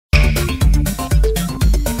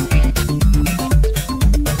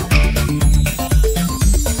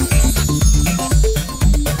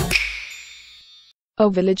a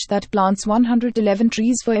village that plants 111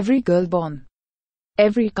 trees for every girl born.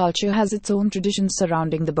 Every culture has its own traditions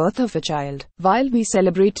surrounding the birth of a child. While we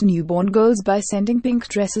celebrate newborn girls by sending pink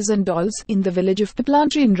dresses and dolls, in the village of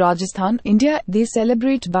Piplantri in Rajasthan, India, they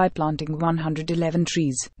celebrate by planting 111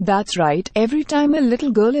 trees. That's right, every time a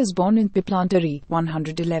little girl is born in Piplantri,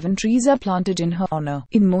 111 trees are planted in her honor.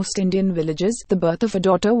 In most Indian villages, the birth of a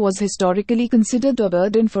daughter was historically considered a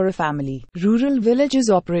burden for a family. Rural villages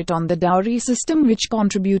operate on the dowry system, which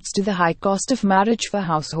contributes to the high cost of marriage for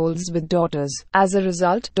households with daughters. As a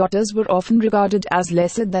result, daughters were often regarded as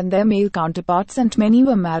lesser than their male counterparts, and many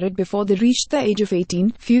were married before they reached the age of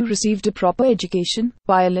 18. Few received a proper education.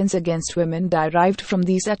 Violence against women derived from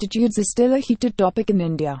these attitudes is still a heated topic in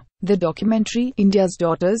India. The documentary, India's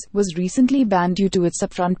Daughters, was recently banned due to its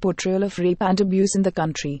upfront portrayal of rape and abuse in the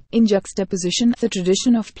country. In juxtaposition, the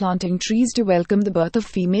tradition of planting trees to welcome the birth of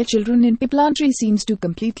female children in Piplantri seems to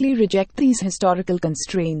completely reject these historical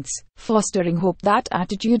constraints, fostering hope that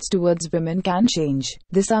attitudes towards women can change.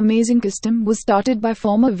 This amazing custom was started by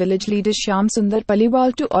former village leader Shyam Sundar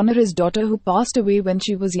Paliwal to honor his daughter who passed away when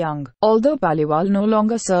she was young. Although Paliwal no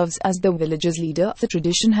longer serves as the village's leader, the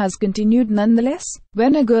tradition has continued nonetheless.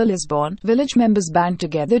 When a girl is born, village members band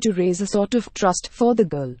together to raise a sort of trust for the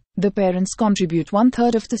girl. The parents contribute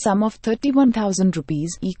 1/3 of the sum of 31,000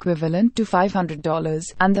 rupees, equivalent to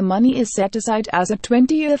 $500, and the money is set aside as a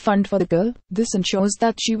 20-year fund for the girl. This ensures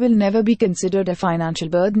that she will never be considered a financial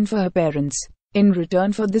burden for her parents. In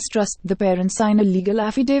return for this trust, the parents sign a legal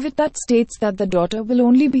affidavit that states that the daughter will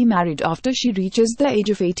only be married after she reaches the age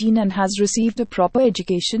of 18 and has received a proper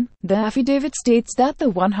education. The affidavit states that the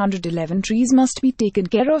 111 trees must be taken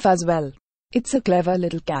care of as well. It's a clever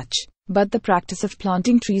little catch. But the practice of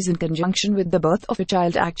planting trees in conjunction with the birth of a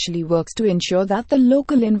child actually works to ensure that the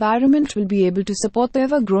local environment will be able to support the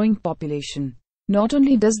ever-growing population. Not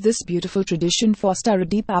only does this beautiful tradition foster a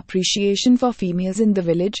deep appreciation for females in the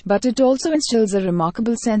village, but it also instills a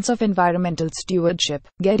remarkable sense of environmental stewardship.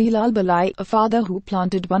 Girilal Balai, a father who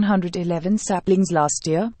planted 111 saplings last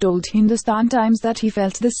year, told Hindustan Times that he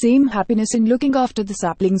felt the same happiness in looking after the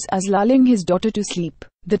saplings as lulling his daughter to sleep.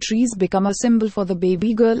 The trees become a symbol for the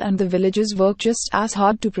baby girl, and the villagers work just as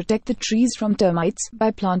hard to protect the trees from termites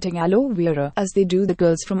by planting aloe vera as they do the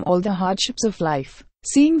girls from all the hardships of life.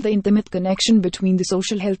 Seeing the intimate connection between the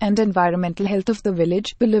social health and environmental health of the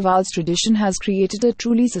village, Paliwal's tradition has created a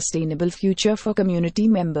truly sustainable future for community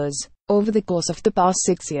members. Over the course of the past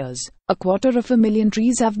 6 years, 250,000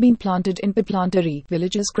 trees have been planted in Piplantri.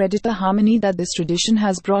 Villagers credit the harmony that this tradition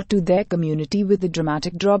has brought to their community with the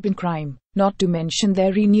dramatic drop in crime, not to mention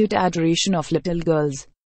their renewed adoration of little girls.